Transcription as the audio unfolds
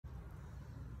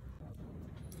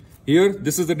Here,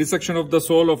 this is the dissection of the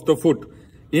sole of the foot,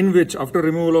 in which after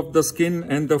removal of the skin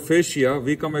and the fascia,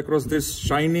 we come across this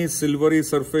shiny silvery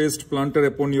surfaced plantar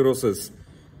aponeurosis.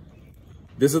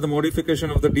 This is the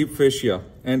modification of the deep fascia,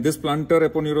 and this plantar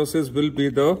aponeurosis will be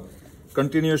the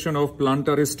continuation of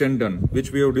plantaris tendon,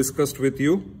 which we have discussed with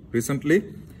you recently.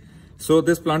 So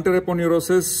this plantar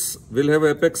aponeurosis will have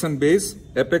apex and base.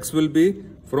 Apex will be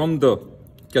from the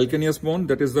calcaneus bone,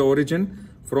 that is the origin,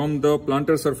 from the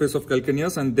plantar surface of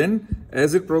calcaneus, and then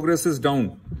as it progresses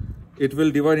down, it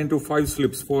will divide into 5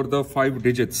 slips for the 5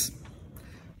 digits.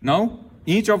 Now,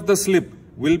 each of the slip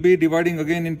will be dividing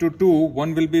again into 2.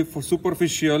 One will be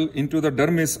superficial into the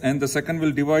dermis, and the second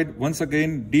will divide once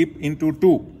again deep into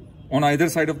 2 on either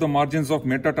side of the margins of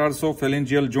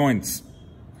metatarsophalangeal joints,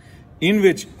 in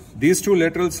which these 2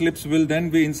 lateral slips will then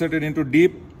be inserted into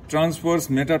deep transverse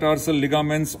metatarsal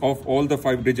ligaments of all the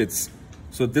 5 digits.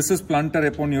 So this is plantar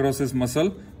aponeurosis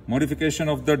muscle, modification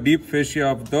of the deep fascia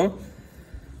of the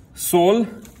sole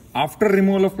after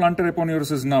removal of plantar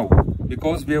aponeurosis. Now,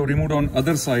 because we have removed on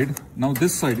other side, now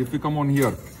this side, if we come on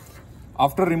here,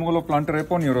 after removal of plantar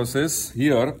aponeurosis,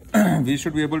 here we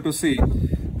should be able to see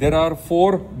there are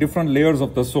 4 different layers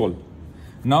of the sole.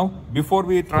 Now, before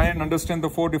we try and understand the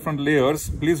 4 different layers,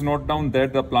 please note down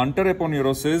that the plantar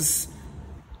aponeurosis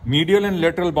medial and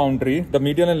lateral boundary, the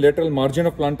medial and lateral margin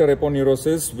of plantar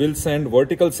aponeurosis will send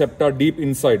vertical septa deep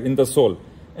inside in the sole.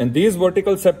 And these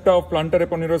vertical septa of plantar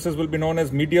aponeurosis will be known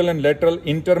as medial and lateral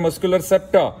intermuscular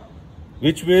septa,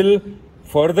 which will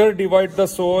further divide the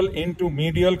sole into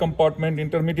medial compartment,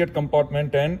 intermediate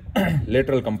compartment, and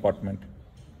lateral compartment.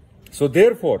 So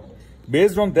therefore,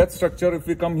 based on that structure, if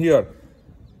we come here,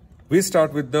 we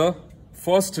start with the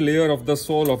first layer of the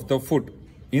sole of the foot.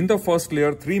 In the first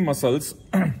layer, 3 muscles,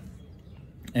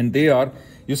 and they are,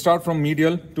 you start from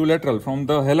medial to lateral, from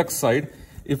the hallux side.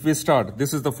 If we start,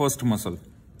 this is the first muscle.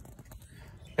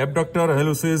 Abductor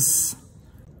hallucis.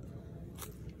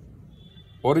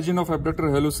 Origin of abductor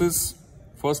hallucis,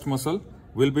 first muscle,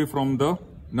 will be from the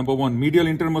number 1, medial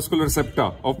intermuscular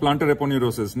septa of plantar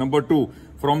aponeurosis. Number 2,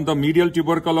 from the medial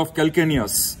tubercle of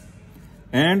calcaneus.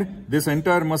 And this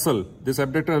entire muscle, this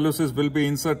abductor hallucis, will be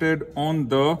inserted on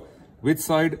the which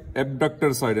side?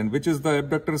 Abductor side. And which is the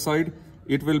abductor side?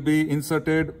 It will be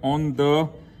inserted on the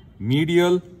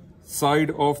medial side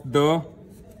of the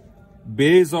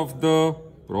base of the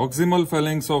proximal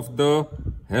phalanx of the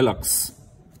hallux.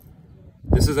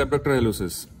 This is abductor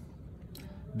hallucis.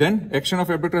 Then action of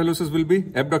abductor hallucis will be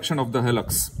abduction of the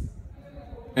hallux.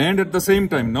 And at the same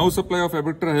time, nerve supply of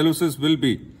abductor hallucis will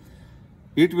be,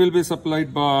 it will be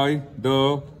supplied by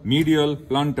the medial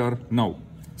plantar nerve.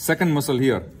 Second muscle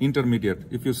here, intermediate,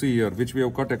 if you see here, which we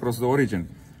have cut across the origin.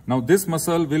 Now this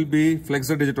muscle will be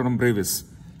flexor digitorum brevis,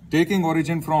 taking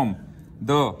origin from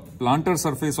the plantar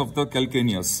surface of the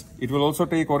calcaneus. It will also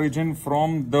take origin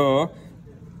from the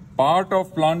part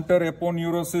of plantar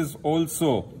aponeurosis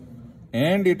also.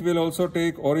 And it will also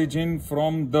take origin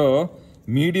from the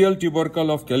medial tubercle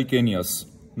of calcaneus.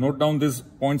 Note down these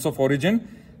points of origin.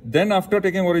 Then after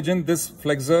taking origin, this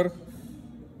flexor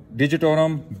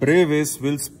digitorum brevis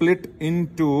will split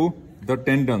into the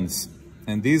tendons,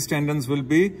 and these tendons will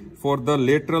be for the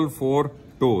lateral 4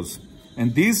 toes,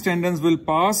 and these tendons will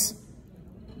pass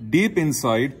deep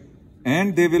inside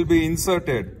and they will be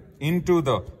inserted into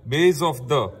the base of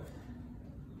the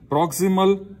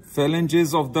proximal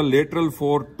phalanges of the lateral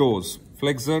 4 toes,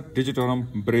 flexor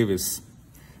digitorum brevis.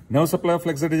 Nerve supply of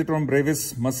flexor digitorum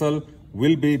brevis muscle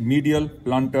will be medial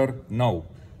plantar nerve.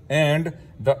 And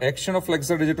the action of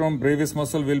flexor digitorum brevis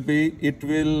muscle will be, it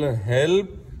will help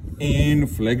in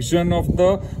flexion of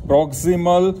the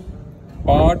proximal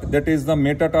part, that is the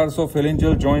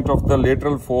metatarsophalangeal joint of the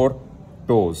lateral 4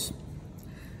 toes.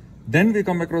 Then we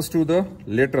come across to the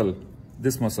lateral,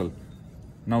 this muscle.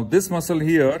 Now this muscle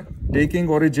here, taking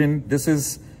origin, this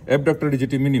is Abductor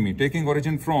digiti minimi, taking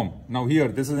origin from, now here,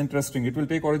 this is interesting, it will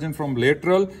take origin from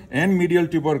lateral and medial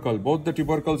tubercle, both the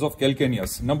tubercles of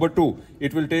calcaneus. Number 2,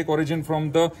 it will take origin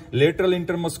from the lateral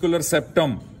intermuscular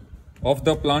septum of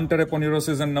the plantar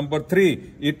aponeurosis. And number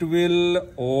 3, it will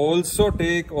also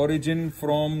take origin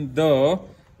from the,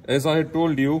 as I had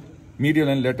told you, medial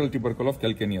and lateral tubercle of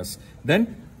calcaneus.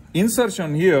 Then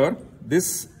insertion here,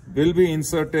 this will be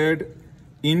inserted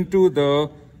into the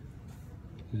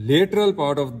lateral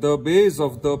part of the base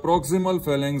of the proximal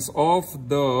phalanx of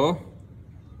the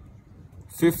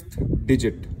 5th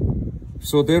digit.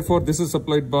 So therefore this is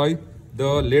supplied by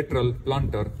the lateral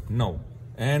plantar nerve,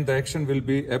 and the action will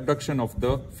be abduction of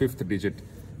the 5th digit.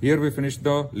 Here we finish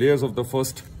the layers of the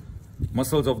first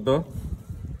muscles of the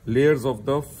layers of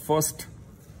the first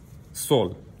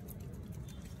sole.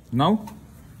 Now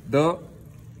the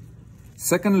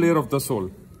Second layer of the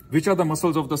sole. Which are the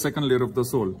muscles of the second layer of the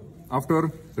sole?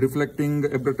 After reflecting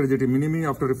abductor digiti minimi,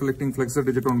 after reflecting flexor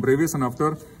digitorum brevis, and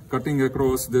after cutting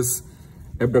across this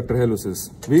abductor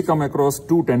hallucis, we come across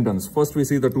two tendons. First, we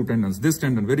see the two tendons. This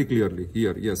tendon very clearly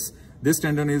here, yes. This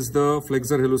tendon is the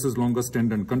flexor hallucis longus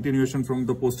tendon, continuation from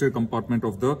the posterior compartment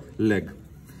of the leg.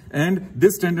 And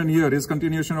this tendon here is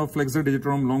continuation of flexor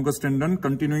digitorum longus tendon,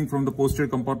 continuing from the posterior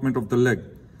compartment of the leg.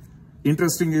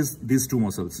 Interesting is these two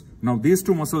muscles. Now, these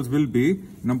two muscles will be,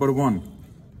 number one,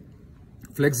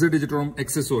 flexor digitorum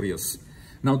accessorius.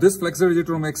 Now, this flexor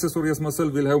digitorum accessorius muscle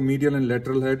will have medial and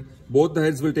lateral head. Both the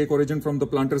heads will take origin from the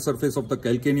plantar surface of the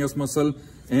calcaneus muscle,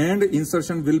 and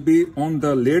insertion will be on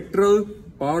the lateral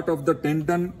part of the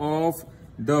tendon of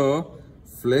the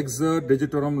flexor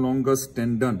digitorum longus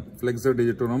tendon, flexor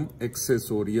digitorum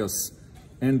accessorius.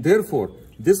 And therefore,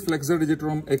 this flexor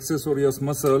digitorum accessorius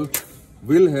muscle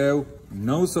will have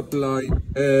nerve supply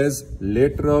as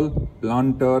lateral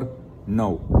plantar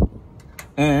nerve.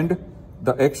 And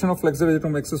the action of flexor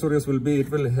digitorum accessorius will be,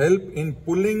 it will help in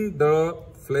pulling the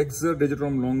flexor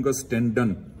digitorum longus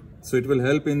tendon. So it will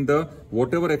help in the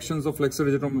whatever actions of flexor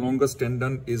digitorum longus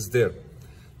tendon is there.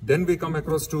 Then we come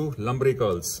across to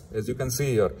lumbricals. As you can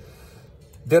see here,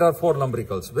 there are 4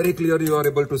 lumbricals. Very clearly you are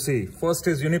able to see. First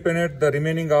is unipinnate, the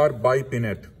remaining are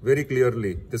bipinnate. Very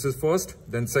clearly. This is first,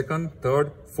 then second,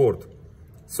 third, fourth.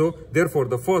 So therefore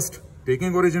the first,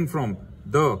 taking origin from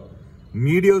the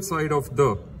medial side of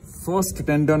the first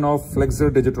tendon of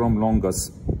flexor digitorum longus.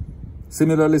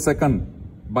 Similarly second,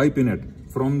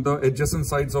 bipinnate, from the adjacent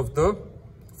sides of the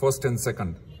first and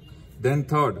second. Then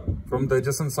third, from the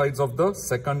adjacent sides of the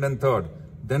second and third.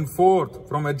 Then fourth,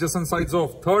 from adjacent sides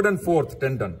of third and fourth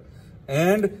tendon.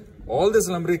 And all these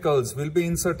lumbricals will be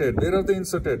inserted. Where are they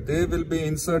inserted? They will be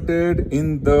inserted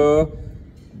in the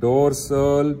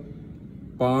dorsal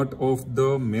part of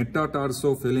the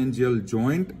metatarsophalangeal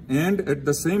joint. And at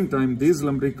the same time, these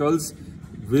lumbricals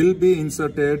will be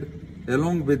inserted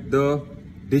along with the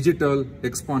digital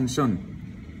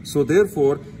expansion. So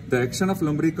therefore, the action of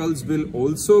lumbricals will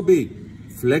also be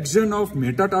flexion of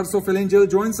metatarsophalangeal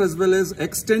joints as well as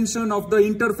extension of the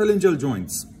interphalangeal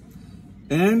joints.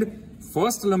 And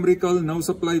first lumbrical nerve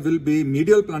supply will be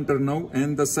medial plantar nerve,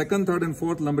 and the second, third and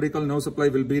fourth lumbrical nerve supply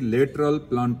will be lateral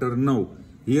plantar nerve.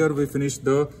 Here we finish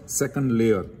the second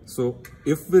layer. So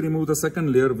if we remove the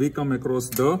second layer, we come across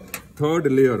the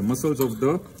third layer, muscles of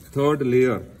the third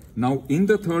layer. Now in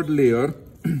the third layer,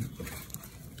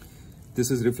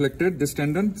 this is reflected, this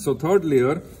tendon. So third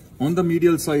layer, on the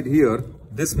medial side here,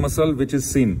 this muscle which is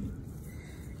seen,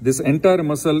 this entire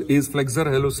muscle is flexor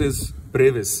hallucis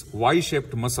brevis,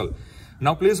 Y-shaped muscle.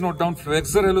 Now please note down,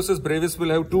 flexor hallucis brevis will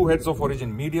have two heads of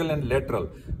origin, medial and lateral.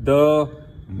 The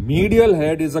medial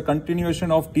head is a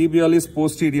continuation of tibialis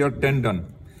posterior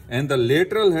tendon, and the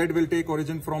lateral head will take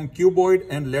origin from cuboid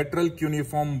and lateral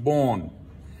cuneiform bone.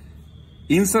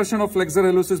 Insertion of flexor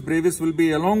hallucis brevis will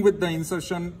be along with the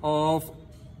insertion of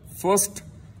first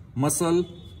muscle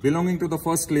belonging to the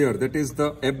first layer, that is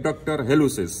the abductor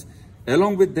hallucis.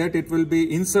 Along with that, it will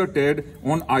be inserted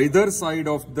on either side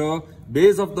of the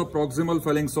base of the proximal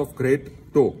phalanx of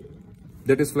great toe,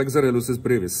 that is flexor hallucis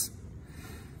brevis.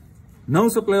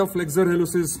 Nerve supply of flexor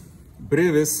hallucis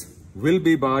brevis will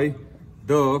be by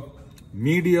the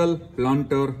medial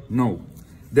plantar nerve.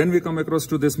 Then we come across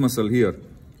to this muscle here.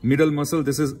 Middle muscle,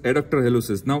 this is adductor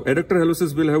hallucis. Now adductor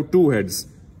hallucis will have two heads.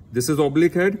 This is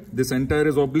oblique head, this entire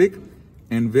is oblique,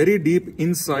 and very deep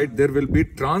inside there will be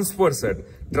transverse head.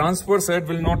 Transverse head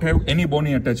will not have any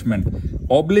bony attachment.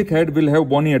 Oblique head will have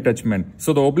bony attachment.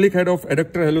 So the oblique head of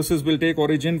adductor hallucis will take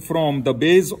origin from the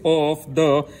base of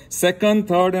the second,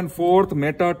 third and fourth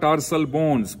metatarsal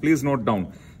bones. Please note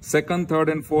down. Second, third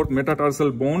and fourth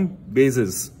metatarsal bone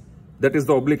bases. That is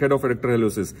the oblique head of adductor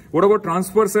hallucis. What about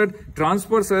transverse head?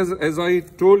 Transverse, as I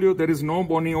told you, there is no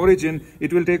bony origin.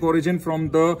 It will take origin from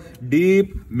the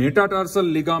deep metatarsal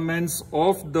ligaments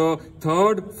of the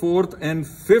third, fourth and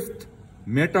fifth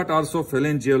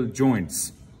metatarsophalangeal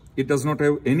joints. It does not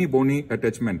have any bony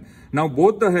attachment. Now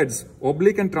both the heads,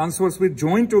 oblique and transverse, will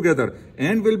join together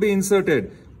and will be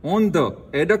inserted on the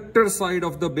adductor side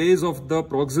of the base of the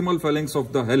proximal phalanx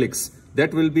of the helix.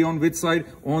 That will be on which side?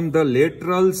 On the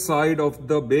lateral side of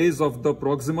the base of the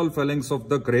proximal phalanx of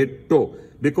the great toe.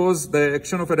 Because the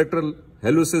action of adductor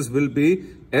hallucis will be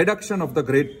adduction of the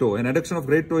great toe. And adduction of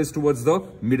great toe is towards the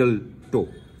middle toe.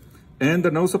 And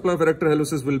the nerve supply of adductor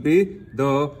hallucis will be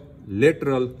the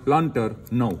lateral plantar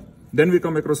nerve. Then we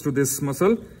come across to this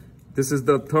muscle. This is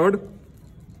the third.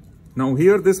 Now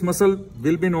here this muscle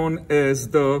will be known as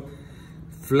the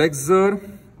flexor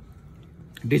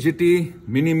digiti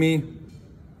minimi.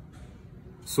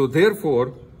 So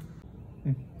therefore,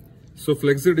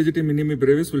 flexor digiti minimi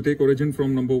brevis will take origin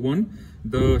from number 1,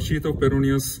 the sheath of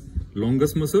peroneus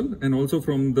longus muscle, and also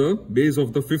from the base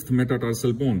of the 5th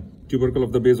metatarsal bone, tubercle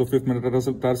of the base of 5th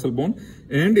metatarsal bone,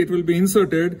 and it will be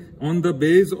inserted on the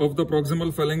base of the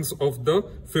proximal phalanx of the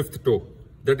 5th toe.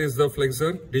 That is the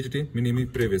flexor digiti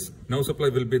minimi brevis. Nerve supply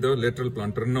will be the lateral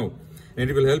plantar nerve, and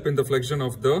it will help in the flexion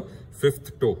of the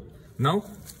 5th toe. Now,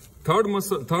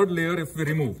 third layer if we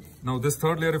remove. Now this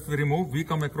third layer if we remove, we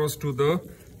come across to the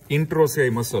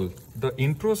interosseus muscle. The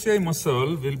interosseus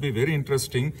muscle will be very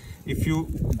interesting. If you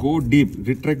go deep,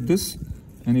 retract this,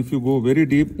 and if you go very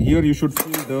deep, here you should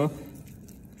feel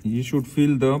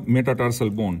the metatarsal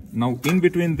bone. Now in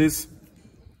between this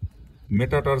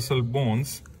metatarsal bone,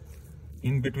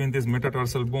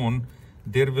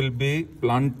 there will be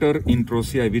plantar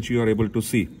interosseus, which you are able to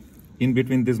see. In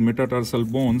between these metatarsal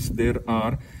bones, there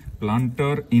are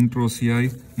plantar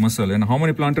interosseus muscle. And how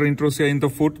many plantar interosseus in the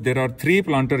foot? There are 3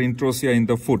 plantar interosseus in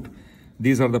the foot.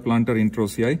 These are the plantar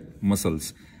interosseus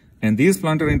muscles. And these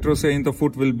plantar interosseus in the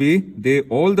foot will be,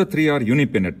 all the 3 are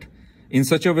unipinnate in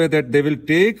such a way that they will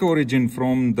take origin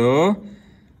from the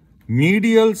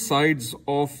medial sides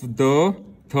of the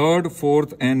 3rd,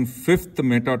 4th and 5th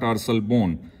metatarsal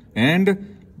bone,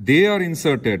 and they are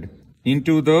inserted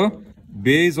into the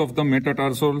base of the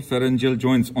metatarsal pharyngeal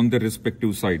joints on their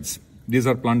respective sides. These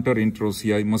are plantar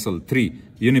interosseus muscle, 3,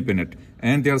 unipinnate,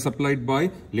 and they are supplied by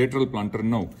lateral plantar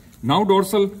nerve. Now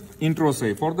dorsal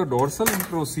interosseus. For the dorsal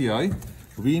interosseus,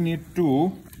 we need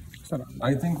to,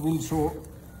 I think we'll show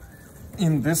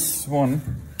in this one,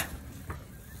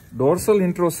 dorsal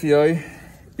interosseus.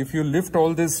 If you lift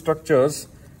all these structures,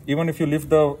 even if you lift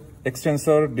the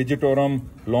extensor, digitorum,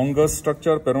 longus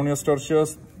structure, peroneus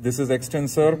tertius, this is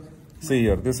extensor, see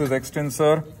here, this is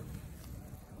extensor,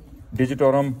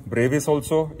 digitorum brevis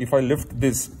also. If I lift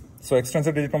this, so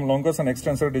extensor digitorum longus and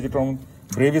extensor digitorum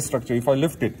brevis structure, if I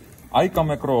lift it, I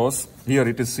come across, here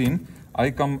it is seen,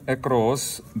 I come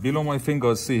across below my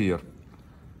fingers, see here.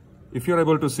 If you are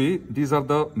able to see, these are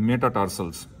the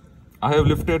metatarsals. I have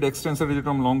lifted extensor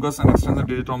digitorum longus and extensor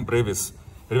digitorum brevis.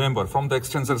 Remember, from the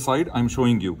extensor side, I am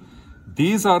showing you.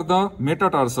 These are the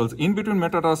metatarsals. In between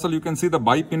metatarsal, you can see the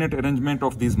bipinnate arrangement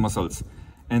of these muscles.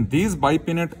 And these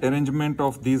bipinnate arrangement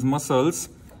of these muscles,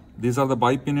 these are the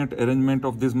bipinnate arrangement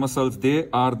of these muscles. They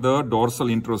are the dorsal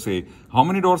interosseus. How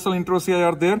many dorsal interosseus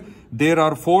are there? There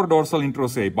are 4 dorsal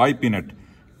interosseus, bipinnate.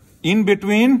 In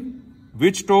between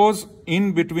which toes?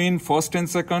 In between 1st and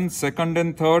 2nd, 2nd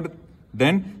and 3rd,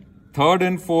 then 3rd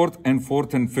and 4th, and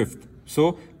 4th and 5th.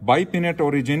 So, bipinnate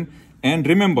origin. And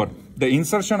remember, the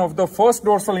insertion of the first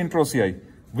dorsal interosseus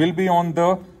will be on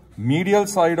the medial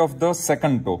side of the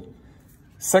 2nd toe.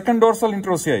 Second dorsal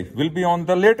interosseus will be on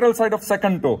the lateral side of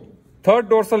 2nd toe. Third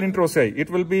dorsal interosseus,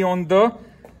 it will be on the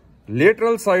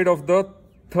lateral side of the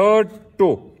 3rd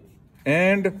toe.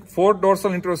 And fourth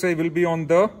dorsal interosseus will be on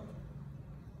the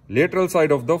lateral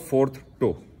side of the 4th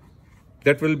toe.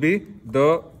 That will be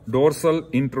the dorsal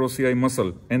interosseus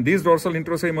muscle. And these dorsal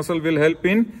interosseus muscle will help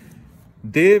in,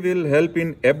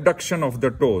 abduction of the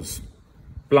toes.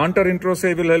 Plantar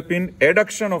interosseus will help in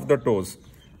adduction of the toes.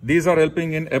 These are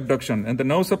helping in abduction. And the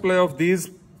nerve supply of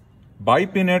these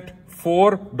bipinnate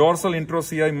 4 dorsal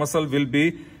interosseus muscle will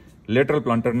be lateral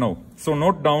plantar nerve. So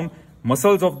note down,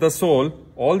 muscles of the sole,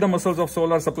 all the muscles of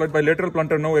sole are supplied by lateral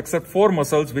plantar nerve except 4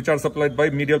 muscles which are supplied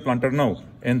by medial plantar nerve.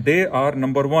 And they are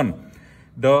number 1,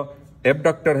 the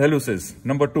Abductor hallucis,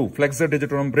 number 2, flexor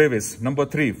digitorum brevis, number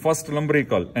 3, first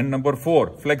lumbrical, and number 4,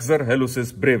 flexor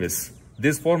hallucis brevis.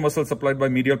 These 4 muscles supplied by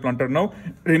medial plantar nerve,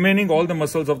 remaining all the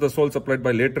muscles of the sole supplied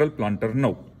by lateral plantar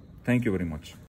nerve. Thank you very much.